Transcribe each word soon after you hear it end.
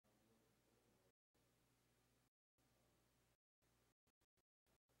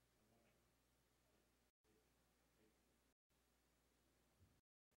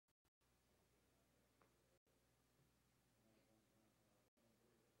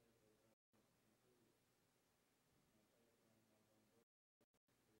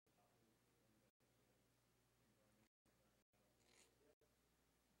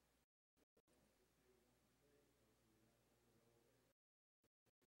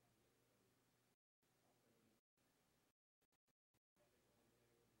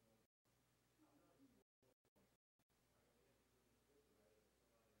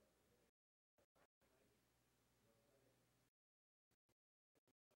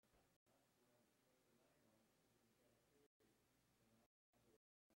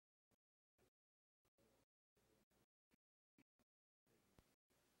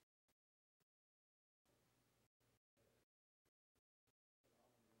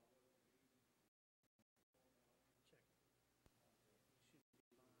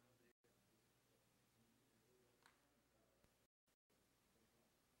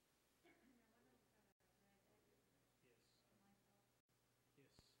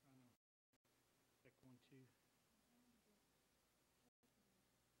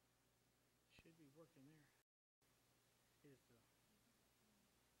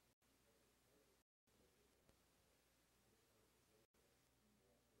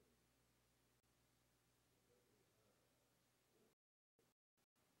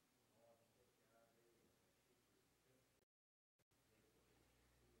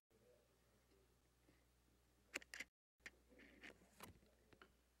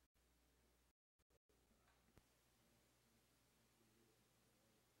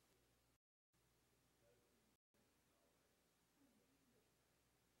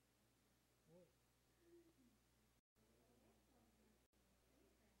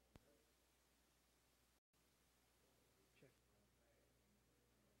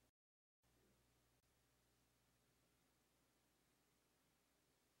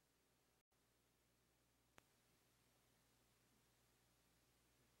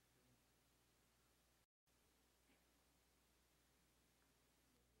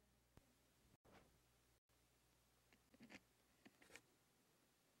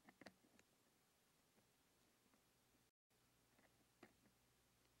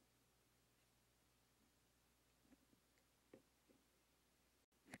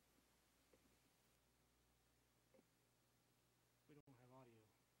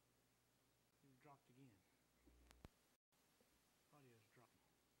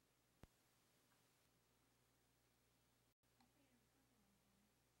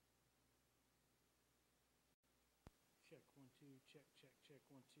two, check, check, check,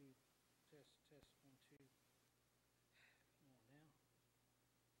 1, 2, test, test, 1, 2. Come on now.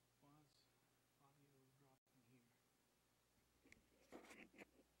 Why is audio dropping here?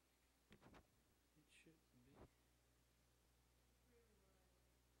 It shouldn't be.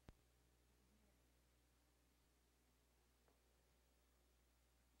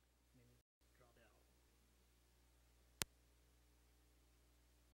 Dropped out.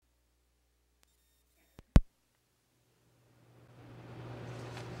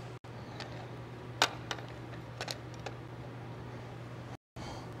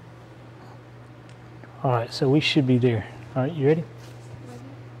 All right, so we should be there. All right, you ready?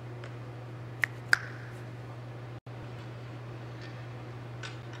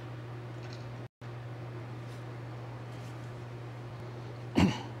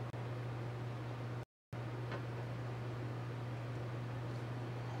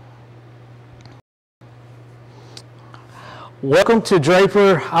 Welcome to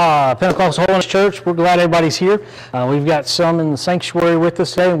Draper Pentecostal Holiness Church. We're glad everybody's here. We've got some in the sanctuary with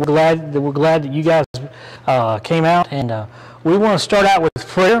us today. We're glad that you guys came out, and we want to start out with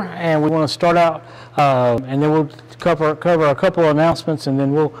prayer, and we want to start out, and then we'll cover a couple of announcements, and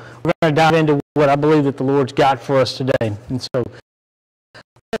then we're going to dive into what I believe that the Lord's got for us today. And so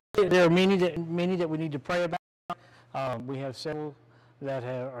there are many that we need to pray about. We have several that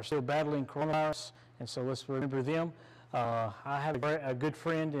are still battling coronavirus, and so let's remember them. I have a good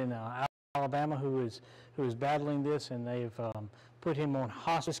friend in Alabama who is battling this, and they've put him on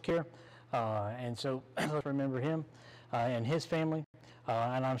hospice care, and so let's remember him and his family.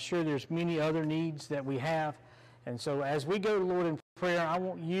 And I'm sure there's many other needs that we have. And so as we go to the Lord in prayer, I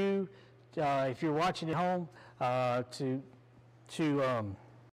want you, if you're watching at home,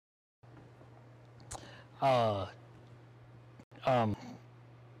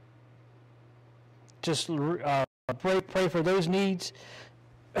 pray for those needs.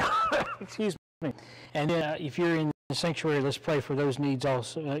 Excuse me. And then if you're in the sanctuary, let's pray for those needs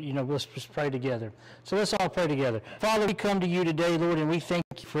also. Let's just pray together. So let's all pray together. Father, we come to you today, Lord, and we thank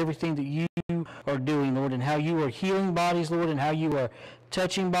you for everything that you are doing, Lord, and how you are healing bodies, Lord, and how you are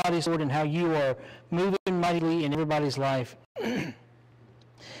touching bodies, Lord, and how you are moving mightily in everybody's life. And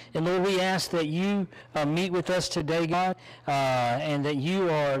Lord, we ask that you meet with us today, God, and that you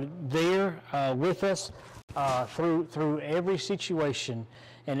are there with us through every situation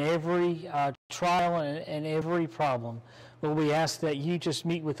and every trial and every problem. Lord, we ask that you just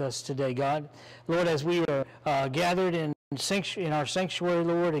meet with us today, God. Lord, as we are gathered in our sanctuary,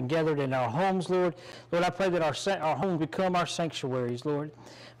 Lord, and gathered in our homes, Lord, I pray that our homes become our sanctuaries, Lord.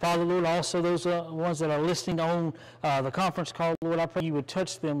 Father, Lord, also those ones that are listening on the conference call, Lord, I pray you would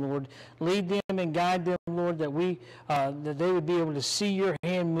touch them, Lord. Lead them and guide them, Lord, that they would be able to see your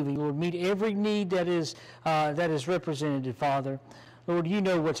hand moving, Lord. Meet every need that is represented, Father. Lord, you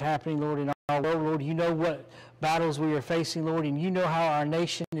know what's happening, Lord, in our world, Lord. You know what battles we are facing, Lord, and you know how our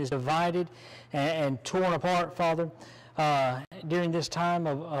nation is divided and torn apart, Father. During this time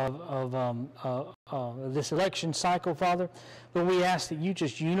of this election cycle, Father. Lord, we ask that you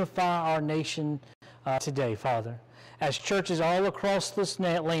just unify our nation today, Father. As churches all across this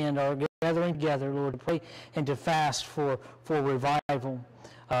land are gathering together, Lord, to pray and to fast for revival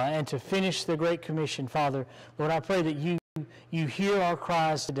and to finish the Great Commission, Father. Lord, I pray that you hear our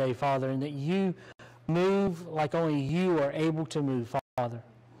cries today, Father, and that you move like only you are able to move, Father.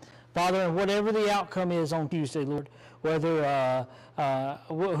 Father, and whatever the outcome is on Tuesday, Lord, whether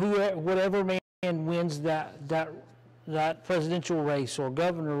whatever man wins that presidential race or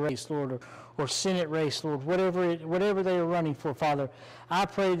governor race, Lord, or Senate race, Lord, whatever they are running for, Father, I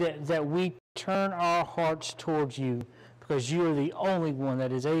pray that we turn our hearts towards you, because you are the only one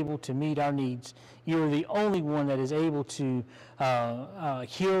that is able to meet our needs. You are the only one that is able to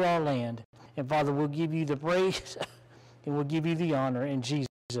heal our land. And Father, we'll give you the praise and we'll give you the honor in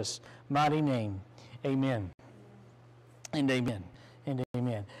Jesus' mighty name. Amen. And amen. And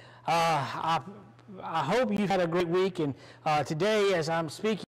amen. I hope you've had a great week. And today, as I'm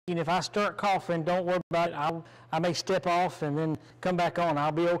speaking, if I start coughing, don't worry about it. I may step off and then come back on.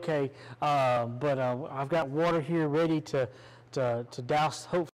 I'll be okay. But I've got water here ready to douse,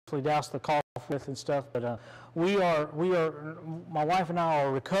 hopefully douse the cough with and stuff. But we are. My wife and I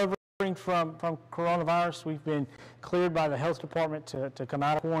are recovering from coronavirus. We've been cleared by the health department to come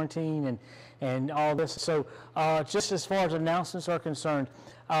out of quarantine and all this. So just as far as announcements are concerned,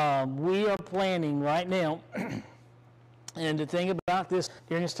 we are planning right now, and the thing about this,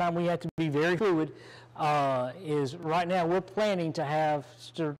 during this time we have to be very fluid, is right now we're planning to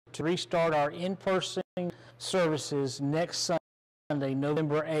restart our in-person services next Sunday,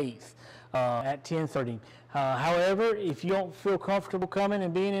 November 8th. at 10:30. However, if you don't feel comfortable coming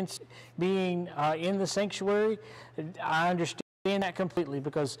and being in the sanctuary, I understand that completely,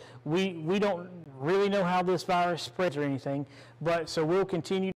 because we don't really know how this virus spreads or anything. But so we'll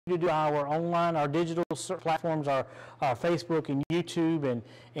continue to do our online, our digital platforms, our Facebook and YouTube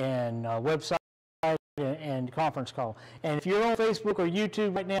and website and conference call. And if you're on Facebook or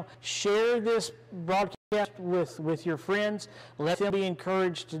YouTube right now, share this broadcast with your friends. Let them be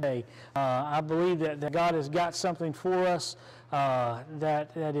encouraged today. I believe that God has got something for us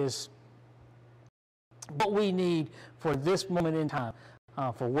that is what we need for this moment in time,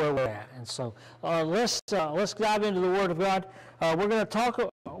 for where we're at. And so let's dive into the Word of God. We're going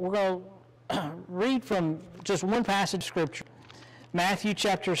to read from just one passage of Scripture, Matthew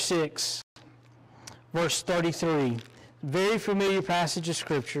chapter 6, verse 33. Very familiar passage of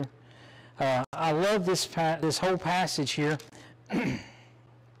Scripture. I love this whole passage here.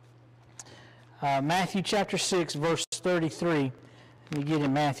 Matthew chapter 6, verse 33. Let me get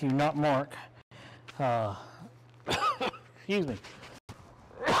in Matthew, not Mark. Excuse me.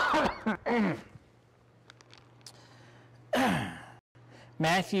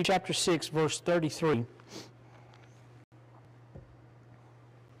 Matthew chapter 6, verse 33.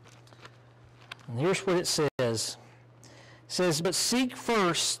 And here's what it says. It says, "But seek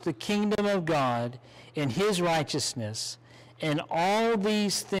first the kingdom of God and his righteousness, and all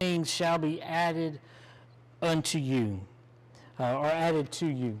these things shall be added unto you," or added to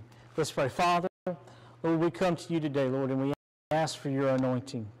you. Let's pray. Father, Lord, we come to you today, Lord, and we ask for your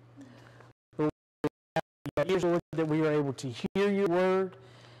anointing. Lord, Lord, that we are able to hear your word,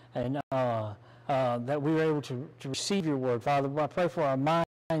 and that we are able to receive your word. Father, I pray for our minds,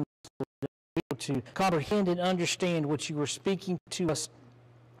 to comprehend and understand what you were speaking to us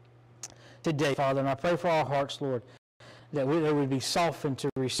today, Father. And I pray for our hearts, Lord, that they would be softened to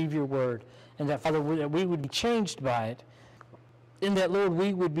receive your word, and that, Father, that we would be changed by it, and that, Lord,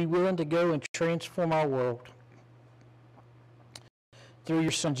 we would be willing to go and transform our world through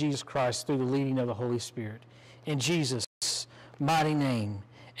your Son, Jesus Christ, through the leading of the Holy Spirit. In Jesus' mighty name,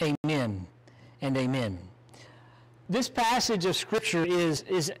 amen and amen. This passage of Scripture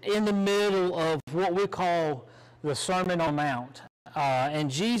is in the middle of what we call the Sermon on the Mount.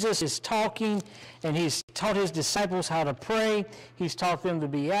 And Jesus is talking, and he's taught his disciples how to pray. He's taught them the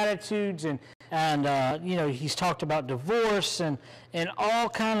Beatitudes, and he's talked about divorce and all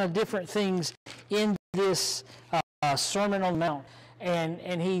kind of different things in this Sermon on the Mount.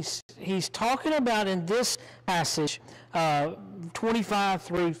 And he's talking about, in this passage, 25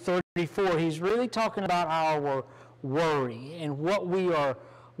 through 34, he's really talking about our worry and what we are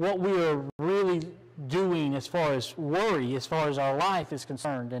really doing as far as worry, as far as our life is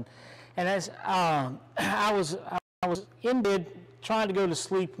concerned. And as I was in bed trying to go to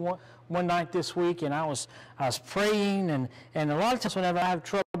sleep one night this week, and I was praying, and a lot of times whenever I have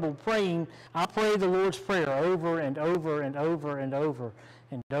trouble praying, I pray the Lord's Prayer over and over and over and over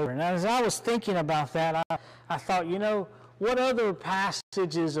and over. And as I was thinking about that, I thought, what other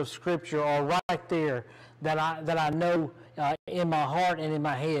passages of Scripture are right there that I know in my heart and in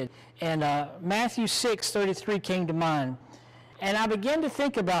my head? And Matthew 6:33 came to mind. And I began to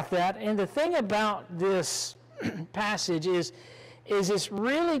think about that. And the thing about this passage is it's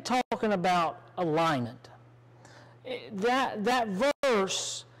really talking about alignment. That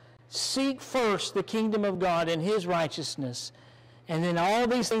verse, seek first the kingdom of God and his righteousness, and then all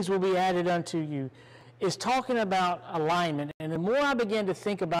these things will be added unto you, is talking about alignment. And the more I began to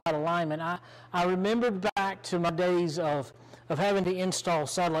think about alignment, I remembered back to my days of having to install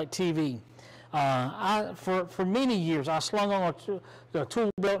satellite TV. For many years, I slung on a tool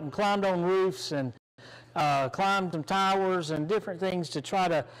belt and climbed on roofs and climbed some towers and different things to try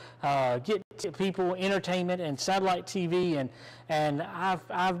to get people entertainment and satellite TV. And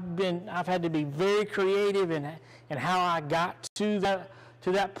I've had to be very creative in how I got to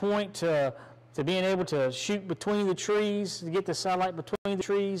that point to being able to shoot between the trees, to get the satellite between the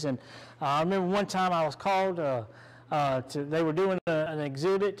trees. And I remember one time I was called they were doing an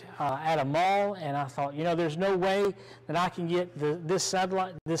exhibit at a mall, and I thought, there's no way that I can get this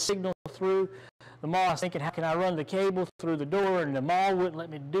signal through the mall. I was thinking, how can I run the cable through the door? And the mall wouldn't let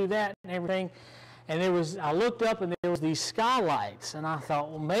me do that and everything. And I looked up, and there was these skylights, and I thought,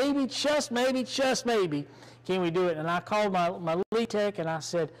 well, maybe, just maybe, can we do it? And I called my lead tech, and I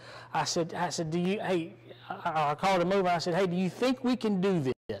said, I called him over, and I said, hey, do you think we can do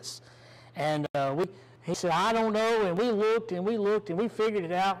this? And he said, I don't know. And we looked, and we figured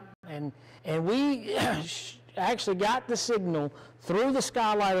it out, and we actually got the signal through the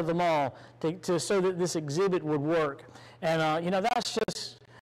skylight of the mall so that this exhibit would work. And that's just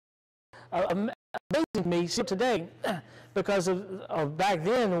amazing to me today because of back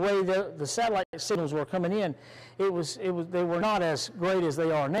then the way the satellite signals were coming in, they were not as great as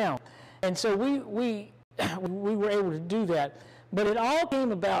they are now, and so we were able to do that. But it all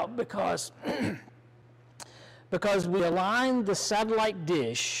came about because we aligned the satellite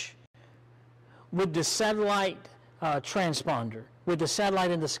dish with the satellite transponder, with the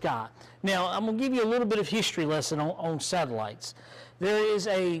satellite in the sky. Now, I'm going to give you a little bit of history lesson on satellites. There is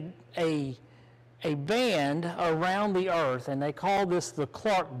a band around the Earth, and they call this the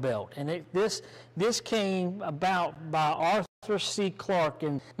Clark Belt. And this came about by Arthur C. Clarke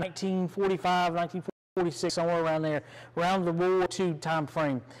in 1945, 1946, somewhere around there, around the World War II time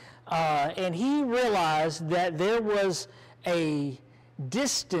frame. And he realized that there was a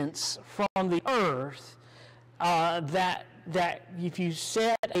distance from the Earth that if you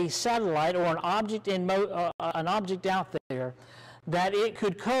set a satellite or an object out there, that it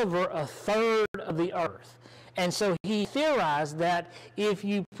could cover a third of the Earth. And so he theorized that if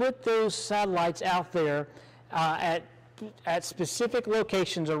you put those satellites out there at specific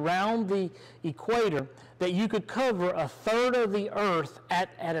locations around the equator, that you could cover a third of the Earth at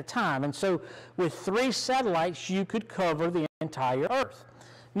a time. And so with 3 satellites, you could cover the entire Earth.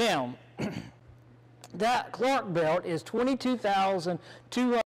 Now, that Clark Belt is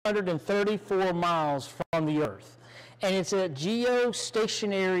 22,234 miles from the Earth. And it's a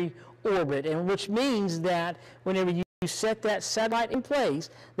geostationary orbit, and which means that whenever you set that satellite in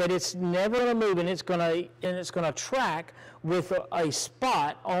place, that it's never going to move, and it's going to track with a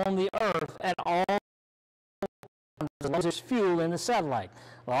spot on the Earth at all times, as long as there's fuel in the satellite.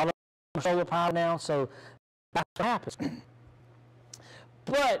 A lot of them are solar powered now, so that's what happens.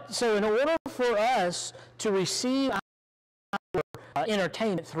 But so in order for us to receive our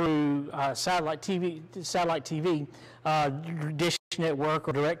entertainment through satellite TV, Dish Network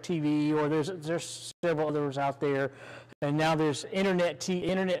or Direct TV, or there's several others out there, and now there's internet,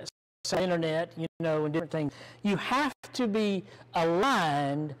 and different things. You have to be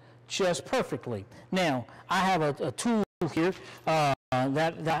aligned just perfectly. Now, I have a tool here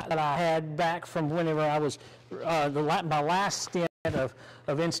that I had back from whenever I was my last stint of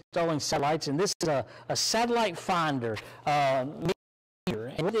installing satellites, and this is a satellite finder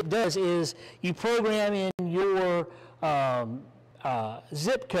meter. And what it does is you program in your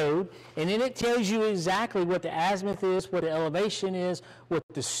zip code, and then it tells you exactly what the azimuth is, what the elevation is, what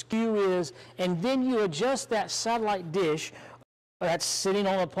the skew is, and then you adjust that satellite dish that's sitting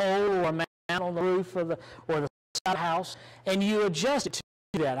on a pole or a mount on the roof or the side house, and you adjust it to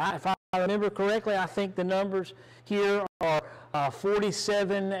that. If I remember correctly, I think the numbers here are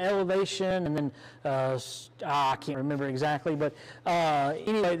 47 elevation, and then I can't remember exactly, but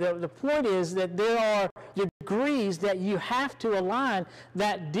anyway, the point is that there are degrees that you have to align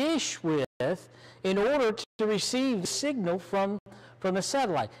that dish with in order to receive the signal from the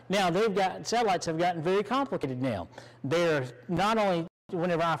satellite. Now, satellites have gotten very complicated now. They're not only,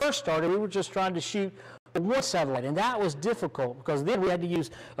 whenever I first started, we were just trying to shoot one satellite, and that was difficult because then we had to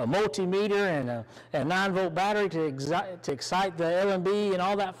use a multimeter and a 9-volt battery to excite the LMB and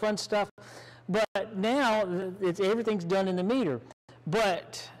all that fun stuff. But now everything's done in the meter.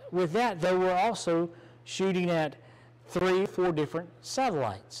 But with that, they were also shooting at 3 or 4 different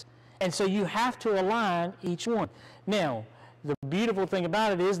satellites, and so you have to align each one. Now, the beautiful thing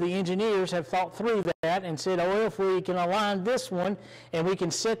about it is the engineers have thought through that and said, oh, if we can align this one and we can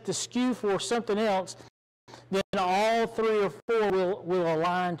set the skew for something else, then all 3 or 4 will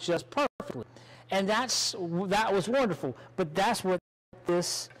align just perfectly. And that was wonderful. But that's what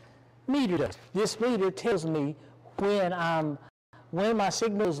this meter does. This meter tells me when my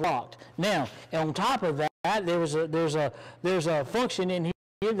signal is locked. Now, on top of that, there's a function in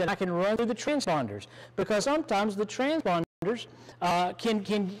here that I can run through the transponders, because sometimes the transponders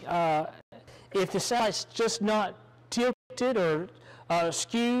if the satellite's just not tilted or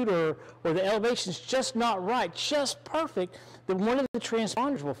skewed, or the elevation's just not right, just perfect, then one of the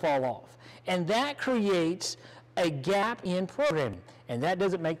transponders will fall off. And that creates a gap in programming, and that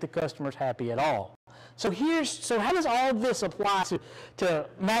doesn't make the customers happy at all. So how does all this apply to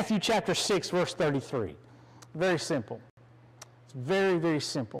Matthew chapter 6, verse 33? Very simple. It's very, very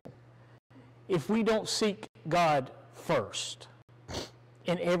simple. If we don't seek God first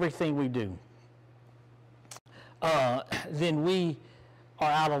in everything we do, then we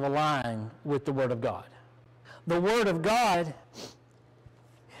are out of line with the Word of God. The Word of God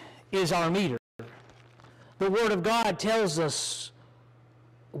is our meter. The Word of God tells us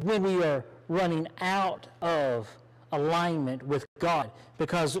when we are running out of alignment with God,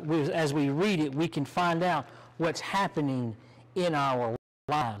 because as we read it, we can find out what's happening in our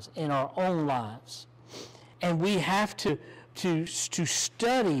lives, in our own lives. And we have to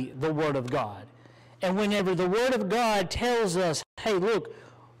study the Word of God. And whenever the Word of God tells us, hey, look,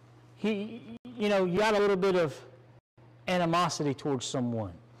 you got a little bit of animosity towards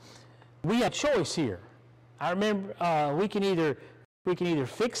someone, we have a choice here. I remember we can either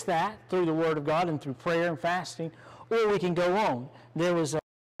fix that through the Word of God and through prayer and fasting, or we can go on. There was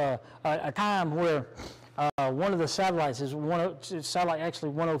a time where one of the satellites, satellite actually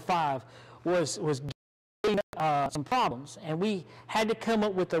 105, was getting some problems, and we had to come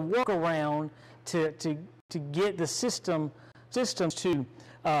up with a workaround to get the systems to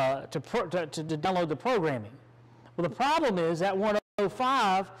download the programming. Well, the problem is that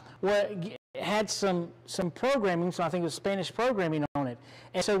 105 had some programming, so I think it was Spanish programming on it.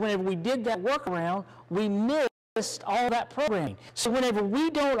 And so whenever we did that workaround, we missed all that programming. So whenever we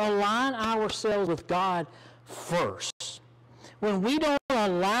don't align ourselves with God first, when we don't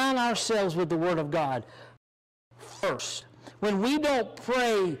align ourselves with the Word of God first, when we don't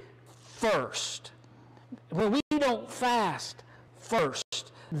pray first, when we don't fast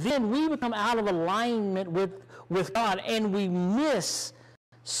first, then we become out of alignment with God, and we miss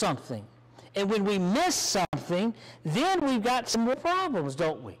something. And when we miss something, then we've got some more problems,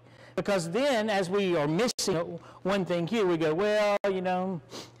 don't we? Because then, as we are missing one thing here, we go, well,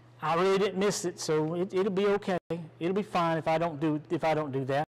 I really didn't miss it, so it'll be okay. It'll be fine if I don't do that, if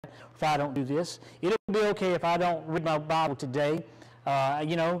I don't do this. It'll be okay if I don't read my Bible today.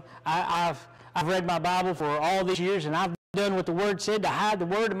 I've read my Bible for all these years, and I've done what the Word said to hide the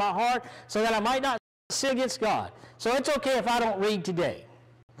Word in my heart so that I might not sin against God. So it's okay if I don't read today.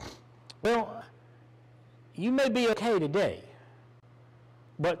 Well, you may be okay today,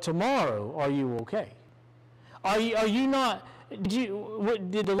 but tomorrow, are you okay? Are you not?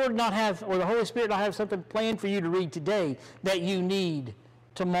 Did the Lord not have, or the Holy Spirit not have something planned for you to read today that you need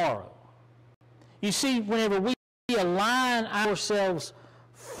tomorrow? You see, whenever we align ourselves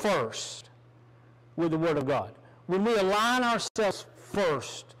first with the Word of God, when we align ourselves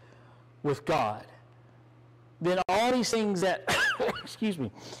first with God, then all these things that, excuse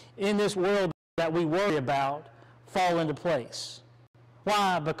me, in this world that we worry about fall into place.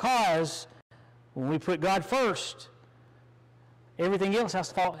 Why? Because when we put God first, everything else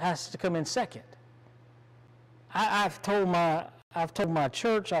has to come in second. I've told my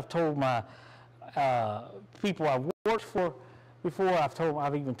church, I've told my people I've worked for before,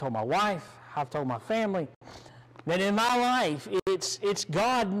 I've even told my wife, I've told my family, that in my life, it's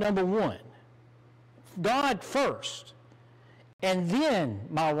God number one. God first. And then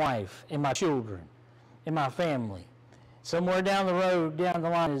my wife and my children and my family. Somewhere down the road, down the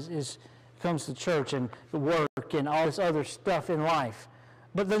line comes the church and the work and all this other stuff in life.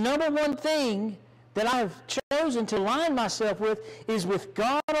 But the number one thing that I've chosen to align myself with is with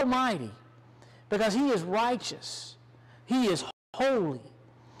God Almighty, because He is righteous, He is holy,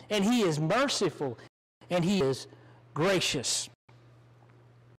 and He is merciful, and He is gracious.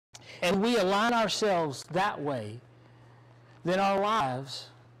 And we align ourselves that way, then our lives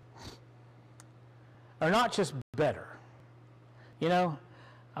are not just better.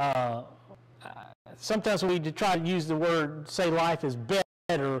 Sometimes when we try to use the word, say life is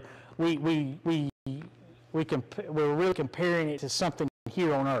better, we're really comparing it to something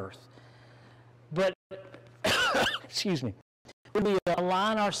here on earth. But, excuse me, when we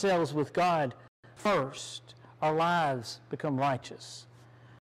align ourselves with God first, our lives become righteous.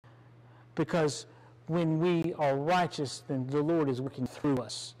 Because when we are righteous, then the Lord is working through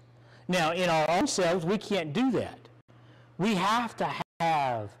us. Now, in our own selves, we can't do that. We have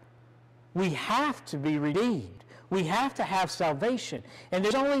to be redeemed. We have to have salvation. And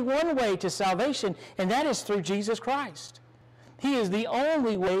there's only one way to salvation, and that is through Jesus Christ. He is the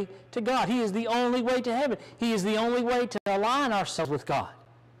only way to God. He is the only way to heaven. He is the only way to align ourselves with God.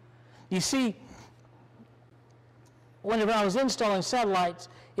 You see, whenever I was installing satellites,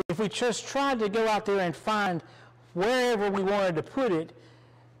 if we just tried to go out there and find wherever we wanted to put it,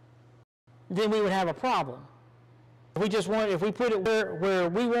 then we would have a problem. If we put it where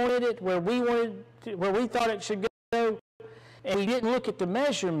we wanted it, where we thought it should go, and we didn't look at the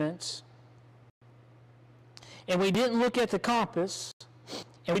measurements, and we didn't look at the compass,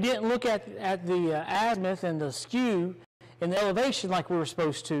 and we didn't look at the azimuth and the skew and the elevation like we were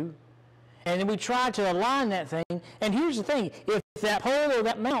supposed to, and then we tried to align that thing. And here's the thing: if that pole or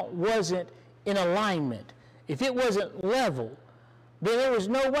that mount wasn't in alignment, if it wasn't level, then there was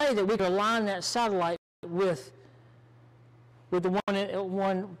no way that we could align that satellite with the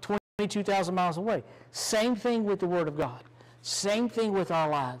one 22,000 miles away. Same thing with the Word of God. Same thing with our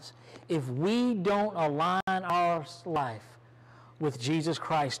lives. If we don't align our life with Jesus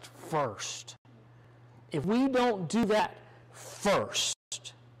Christ first. If we don't do that first,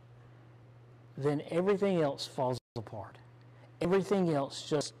 then everything else falls apart. Everything else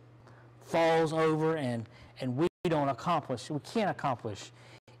just falls over, and we can't accomplish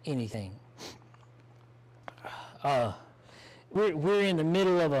anything. We're in the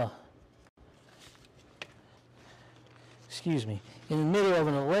middle of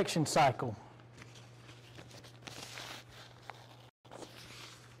an election cycle.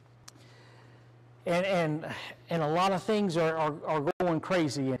 And a lot of things are going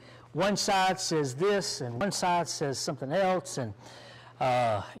crazy. One side says this, and one side says something else, and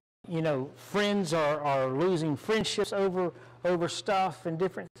friends are losing friendships over stuff and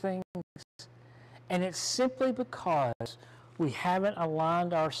different things. And it's simply because we haven't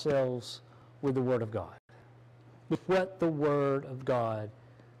aligned ourselves with the Word of God, with what the Word of God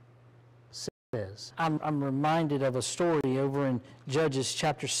says. I'm reminded of a story over in Judges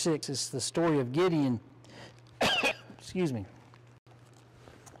chapter 6. It's the story of Gideon. Excuse me.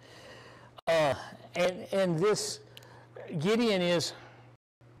 And this Gideon is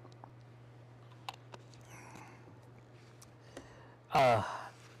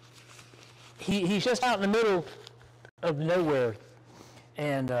he's just out in the middle of nowhere,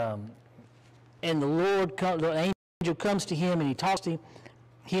 and the angel comes to him, and he talks to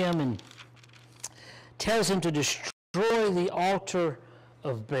him and tells him to destroy the altar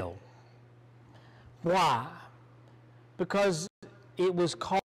of Baal. Why? Because it was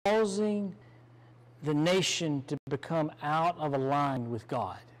causing the nation to become out of line with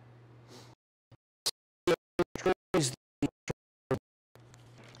God.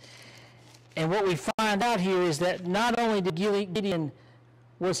 And what we find out here is that not only did Gideon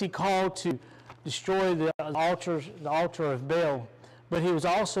was he called to destroy the altar of Baal, but he was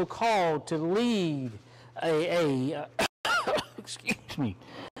also called to lead excuse me,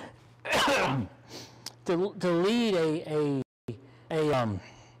 to lead an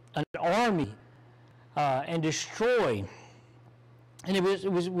army and destroy. And it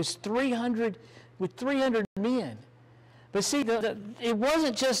was 300 men. But see, it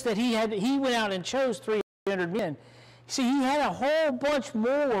wasn't just that he went out and chose 300 men. See, he had a whole bunch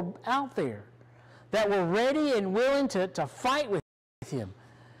more out there that were ready and willing to fight with him.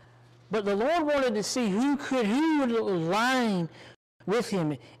 But the Lord wanted to see who would align with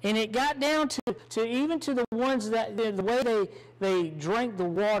him. And it got down to even to the ones that the way they drank the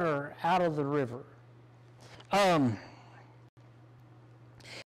water out of the river. And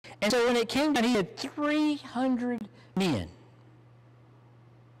so when it came down, he had 300 men.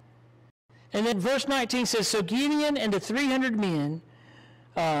 And then verse 19 says, so Gideon and the 300 men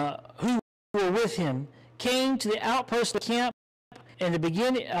who were with him came to the outpost of the camp at the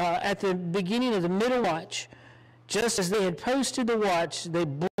beginning of the middle watch. Just as they had posted the watch, they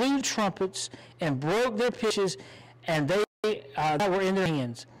blew trumpets and broke their pitches, and they that were in their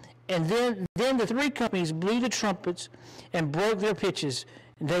hands. And then the three companies blew the trumpets and broke their pitches.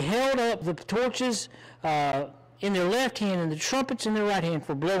 And they held up the torches in their left hand and the trumpets in their right hand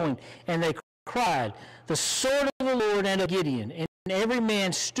for blowing. And they cried, the sword of the Lord and of Gideon. And every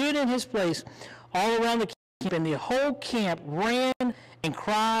man stood in his place all around the camp, and the whole camp ran and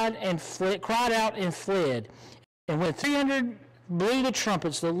cried out and fled. And when 300 blew the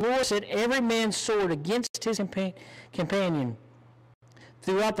trumpets, the Lord set every man's sword against his companion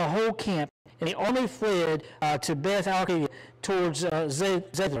throughout the whole camp. And the army fled to Beth Arcadia towards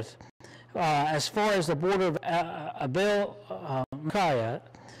Zedreth, as far as the border of Abel-Micaiah.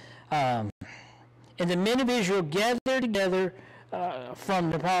 And the men of Israel gathered together from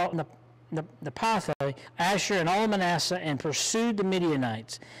Naphtali, Asher, and all Manasseh, and pursued the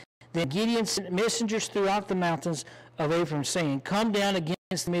Midianites. Then Gideon sent messengers throughout the mountains of Ephraim, saying, come down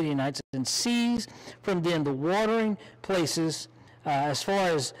against the Midianites and seize from them the watering places as far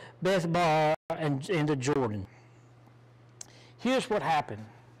as Beth-bar and the Jordan. Here's what happened.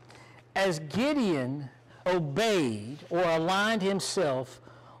 As Gideon obeyed or aligned himself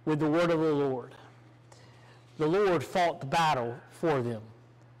with the word of the Lord fought the battle for them.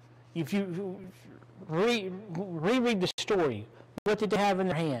 If you reread the story, what did they have in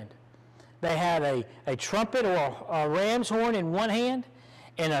their hand? They had a trumpet or a ram's horn in one hand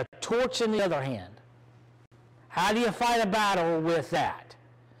and a torch in the other hand. How do you fight a battle with that?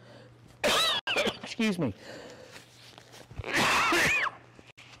 Excuse me.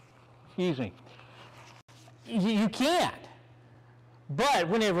 Excuse me. You can't. But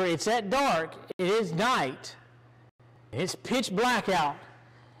whenever it's at dark, it is night, it's pitch black out,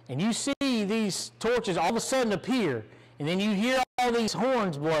 and you see these torches all of a sudden appear, and then you hear all these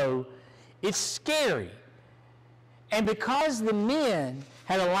horns blow, it's scary. And because the men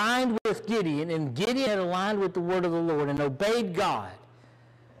had aligned with Gideon, and Gideon had aligned with the word of the Lord and obeyed God,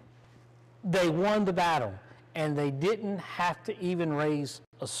 they won the battle, and they didn't have to even raise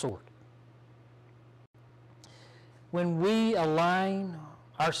a sword. When we align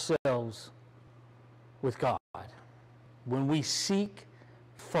ourselves with God, when we seek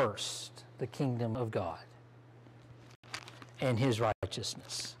first the kingdom of God and His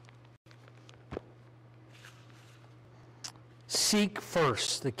righteousness, seek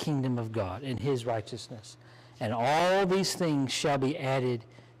first the kingdom of God and His righteousness, and all these things shall be added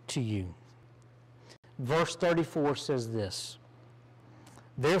to you. Verse 34 says this,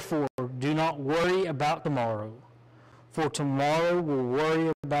 therefore do not worry about tomorrow, for tomorrow will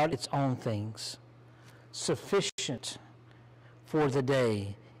worry about its own things. Sufficient for the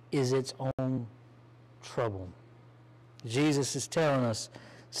day is its own trouble. Jesus is telling us,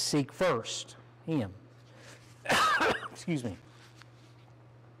 seek first Him. Excuse me.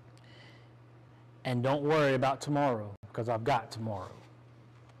 And don't worry about tomorrow, because I've got tomorrow.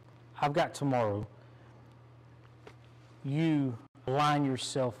 I've got tomorrow. You align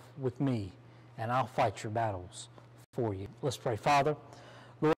yourself with me, and I'll fight your battles for you. Let's pray. Father,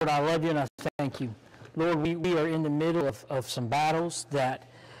 Lord, I love you and I thank you. Lord, we are in the middle of some battles that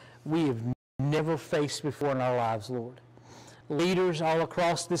we have never faced before in our lives, Lord. Leaders all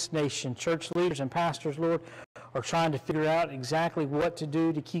across this nation, church leaders and pastors, Lord, are trying to figure out exactly what to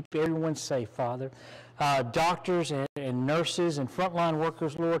do to keep everyone safe, Father. Doctors and nurses and frontline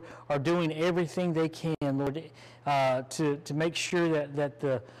workers, Lord, are doing everything they can, Lord, to make sure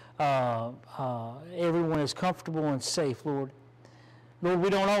that everyone is comfortable and safe, Lord. Lord, we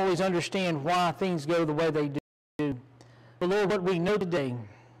don't always understand why things go the way they do. But Lord, what we know today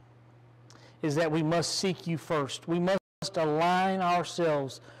is that we must seek you first. We must align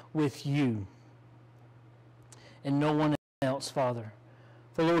ourselves with you and no one else, Father.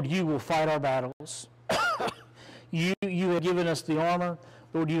 For Lord, you will fight our battles. You have given us the armor.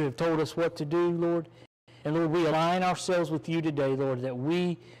 Lord, you have told us what to do, Lord. And Lord, we align ourselves with you today, Lord, that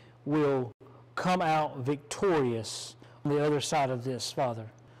we will come out victorious on the other side of this, Father.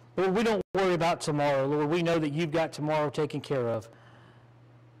 Lord, we don't worry about tomorrow, Lord. We know that you've got tomorrow taken care of.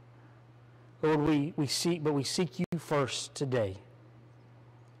 Lord, we seek you first today.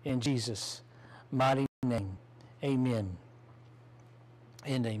 In Jesus' mighty name, amen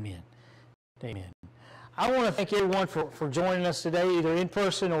and amen. Amen. I want to thank everyone for joining us today, either in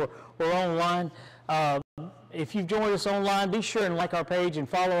person or online. If you've joined us online, be sure and like our page and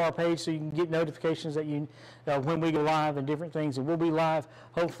follow our page so you can get notifications that when we go live and different things. And we'll be live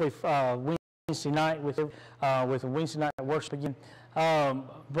hopefully Wednesday night with a Wednesday night worship again.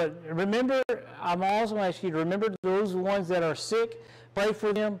 But remember, I'm also going to ask you to remember those ones that are sick. Pray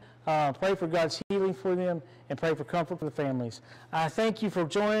for them. Pray for God's healing for them, and pray for comfort for the families. I thank you for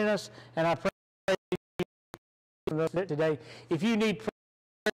joining us, and I pray today. If you need prayer,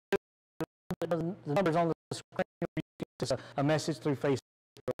 the numbers on the screen, you can send a message through Facebook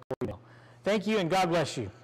or email. Thank you, and God bless you.